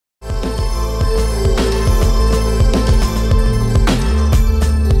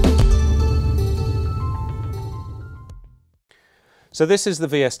So this is the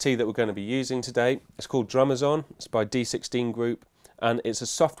VST that we're going to be using today. It's called Drumazon. It's by D16 Group, and it's a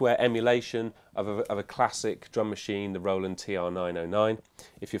software emulation of a classic drum machine, the Roland TR-909.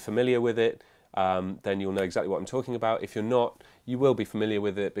 If you're familiar with it, then you'll know exactly what I'm talking about. If you're not, you will be familiar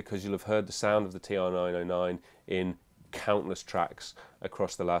with it because you'll have heard the sound of the TR-909 in countless tracks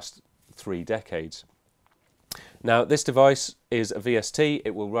across the last 3 decades. Now, this device is a VST.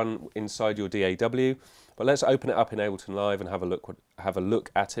 It will run inside your DAW, but let's open it up in Ableton Live and have a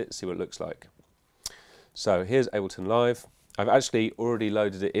look at it, see what it looks like. So here's Ableton Live. I've actually already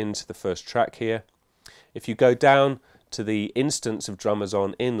loaded it into the first track here. If you go down to the instance of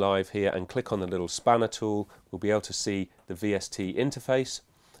Drumazon in Live here and click on the little spanner tool, we'll be able to see the VST interface.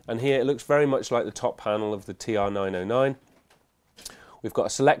 And here it looks very much like the top panel of the TR-909. We've got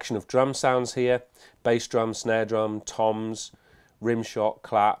a selection of drum sounds here: bass drum, snare drum, toms, rim shot,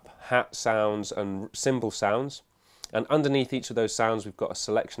 clap, hat sounds and cymbal sounds. And underneath each of those sounds we've got a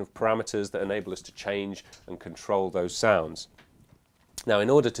selection of parameters that enable us to change and control those sounds. Now, in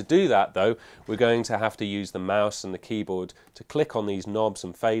order to do that though, we're going to have to use the mouse and the keyboard to click on these knobs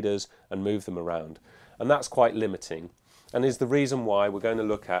and faders and move them around. And that's quite limiting, and is the reason why we're going to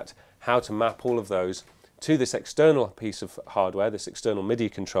look at how to map all of those to this external piece of hardware, this external MIDI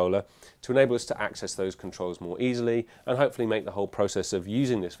controller, to enable us to access those controls more easily and hopefully make the whole process of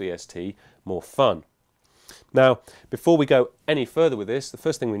using this VST more fun. Now, before we go any further with this, the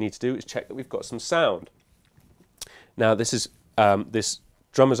first thing we need to do is check that we've got some sound. Now, this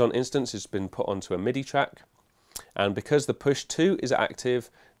Drumazon instance has been put onto a MIDI track, and because the push 2 is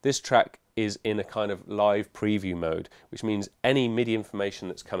active, this track is in a kind of live preview mode, which means any MIDI information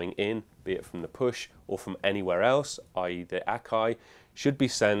that's coming in, be it from the push or from anywhere else, i.e. the AKAI, should be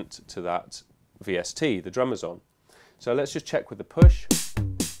sent to that VST, the Drumazon. So let's just check with the push.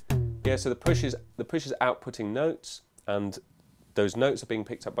 Yeah, so the push is outputting notes, and those notes are being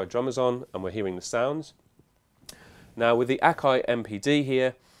picked up by Drumazon, and we're hearing the sounds. Now with the AKAI MPD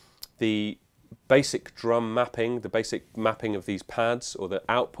here, the basic drum mapping, the basic mapping of these pads, or the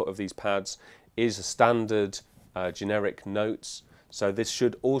output of these pads, is a standard generic notes. So this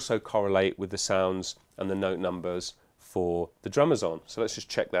should also correlate with the sounds and the note numbers for the Drumazon. So let's just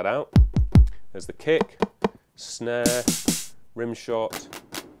check that out. There's the kick, snare, rim shot,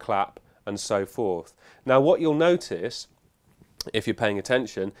 clap, and so forth. Now what you'll notice, if you're paying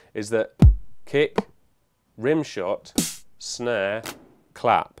attention, is that kick, rim shot, snare,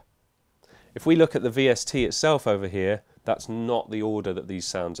 clap. If we look at the VST itself over here, that's not the order that these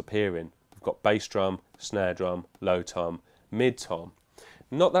sounds appear in. We've got bass drum, snare drum, low tom, mid tom.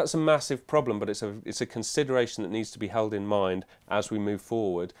 Not that's a massive problem, but it's a consideration that needs to be held in mind as we move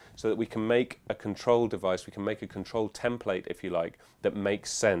forward, so that we can make a control device, we can make a control template, if you like, that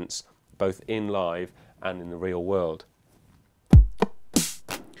makes sense both in live and in the real world.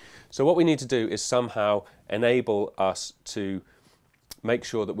 So what we need to do is somehow enable us to make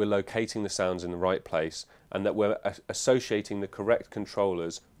sure that we're locating the sounds in the right place and that we're associating the correct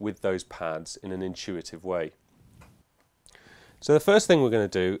controllers with those pads in an intuitive way. So the first thing we're going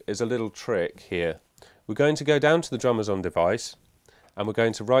to do is a little trick here. We're going to go down to the Drumazon device and we're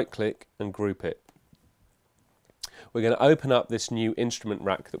going to right click and group it. We're going to open up this new instrument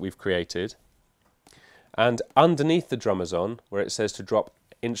rack that we've created, and underneath the Drumazon, where it says to drop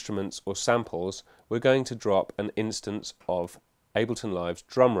instruments or samples, we're going to drop an instance of Ableton Live's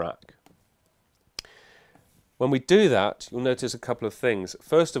drum rack. When we do that, you'll notice a couple of things.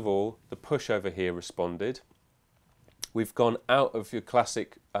 First of all, the push over here responded. We've gone out of your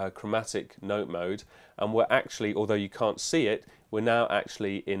classic chromatic note mode, and we're actually, although you can't see it, we're now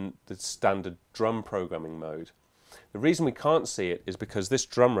actually in the standard drum programming mode. The reason we can't see it is because this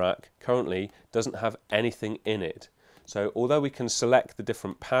drum rack currently doesn't have anything in it. So although we can select the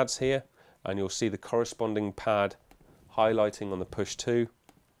different pads here, and you'll see the corresponding pad highlighting on the push 2,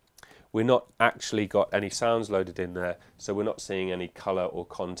 we're not actually got any sounds loaded in there, so we're not seeing any color or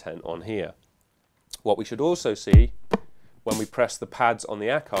content on here. What we should also see when we press the pads on the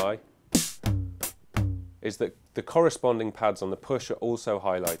AKAI is that the corresponding pads on the push are also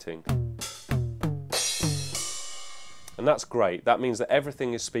highlighting. And that's great. That means that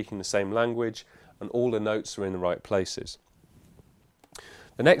everything is speaking the same language and all the notes are in the right places.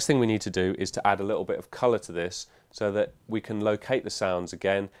 The next thing we need to do is to add a little bit of color to this so that we can locate the sounds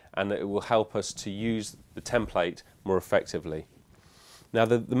again, and that it will help us to use the template more effectively. Now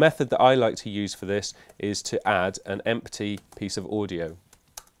the method that I like to use for this is to add an empty piece of audio.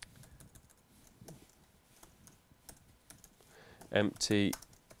 Empty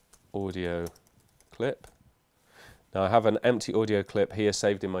audio clip. Now I have an empty audio clip here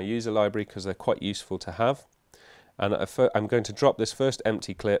saved in my user library because they're quite useful to have. And I'm going to drop this first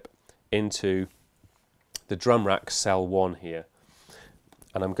empty clip into the drum rack cell 1 here,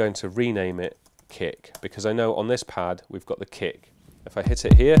 and I'm going to rename it kick, because I know on this pad we've got the kick. If I hit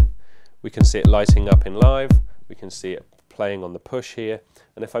it here, we can see it lighting up in live, we can see it playing on the push here,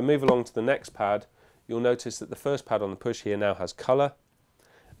 and if I move along to the next pad, you'll notice that the first pad on the push here now has colour,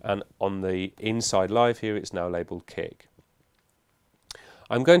 and on the inside live here it's now labelled kick.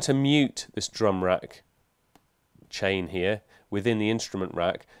 I'm going to mute this drum rack chain here within the instrument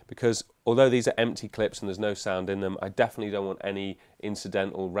rack, because although these are empty clips and there's no sound in them, I definitely don't want any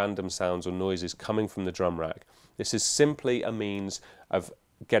incidental random sounds or noises coming from the drum rack. This is simply a means of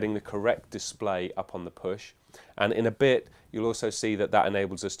getting the correct display up on the push, and in a bit you'll also see that that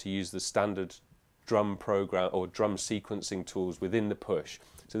enables us to use the standard drum program or drum sequencing tools within the push.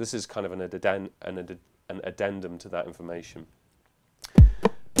 So this is kind of an addendum to that information.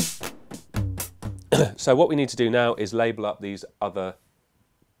 So what we need to do now is label up these other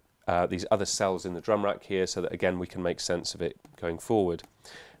cells in the drum rack here, so that again we can make sense of it going forward.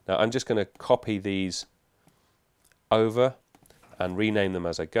 Now I'm just going to copy these over and rename them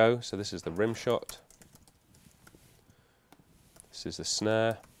as I go. So this is the rim shot, this is the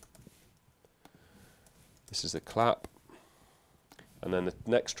snare, this is the clap, and then the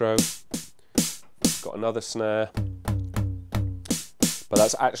next row got another snare, but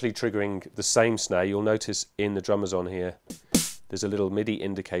that's actually triggering the same snare. You'll notice in the Drumazon here there's a little MIDI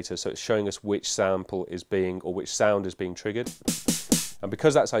indicator, so it's showing us which sample is being, or which sound is being triggered. And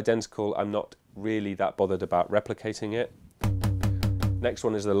because that's identical, I'm not really that bothered about replicating it. Next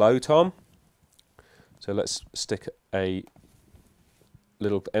one is the low tom. So let's stick a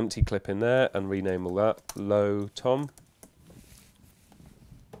little empty clip in there and rename all that low tom.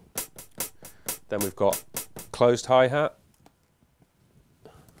 Then we've got closed hi-hat.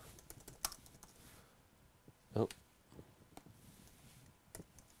 Oh.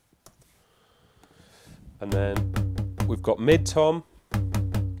 And then we've got mid tom.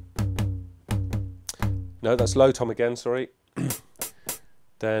 No, that's low tom again, sorry.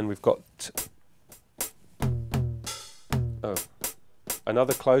 Then we've got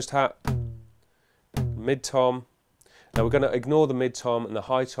another closed hat, mid tom. Now we're going to ignore the mid tom and the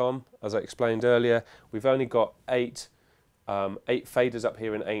high tom, as I explained earlier. We've only got eight faders up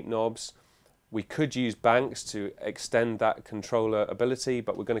here and 8 knobs. We could use banks to extend that controller ability,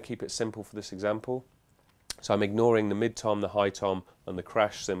 but we're going to keep it simple for this example. So I'm ignoring the mid tom, the high tom, and the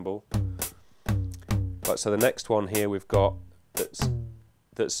crash cymbal. Right, so the next one here we've got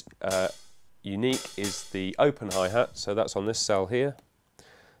that's unique is the open hi-hat. So that's on this cell here.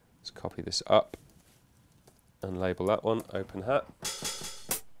 Let's copy this up and label that one open hat.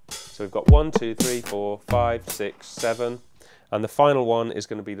 So we've got 1, 2, 3, 4, 5, 6, 7, and the final one is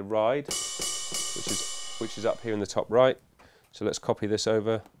going to be the ride, which is up here in the top right. So let's copy this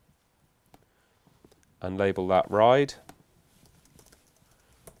over and label that ride.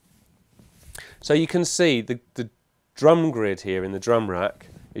 So you can see the drum grid here in the drum rack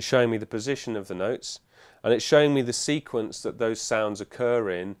is showing me the position of the notes, and it's showing me the sequence that those sounds occur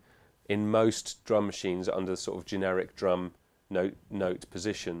in most drum machines under sort of generic drum note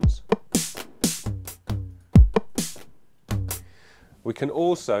positions. We can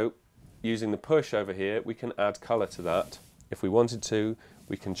also, using the push over here, we can add colour to that. If we wanted to,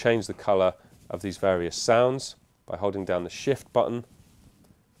 we can change the colour of these various sounds by holding down the shift button,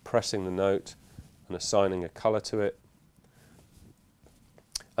 pressing the note and assigning a colour to it.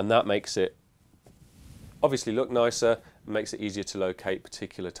 And that makes it obviously look nicer, and makes it easier to locate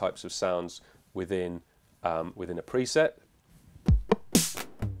particular types of sounds within a preset.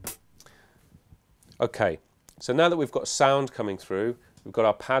 Okay, so now that we've got sound coming through, we've got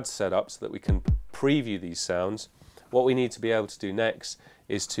our pads set up so that we can preview these sounds. What we need to be able to do next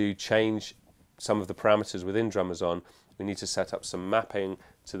is to change some of the parameters within Drumazon. We need to set up some mapping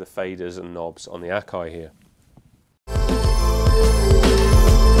to the faders and knobs on the AKAI here.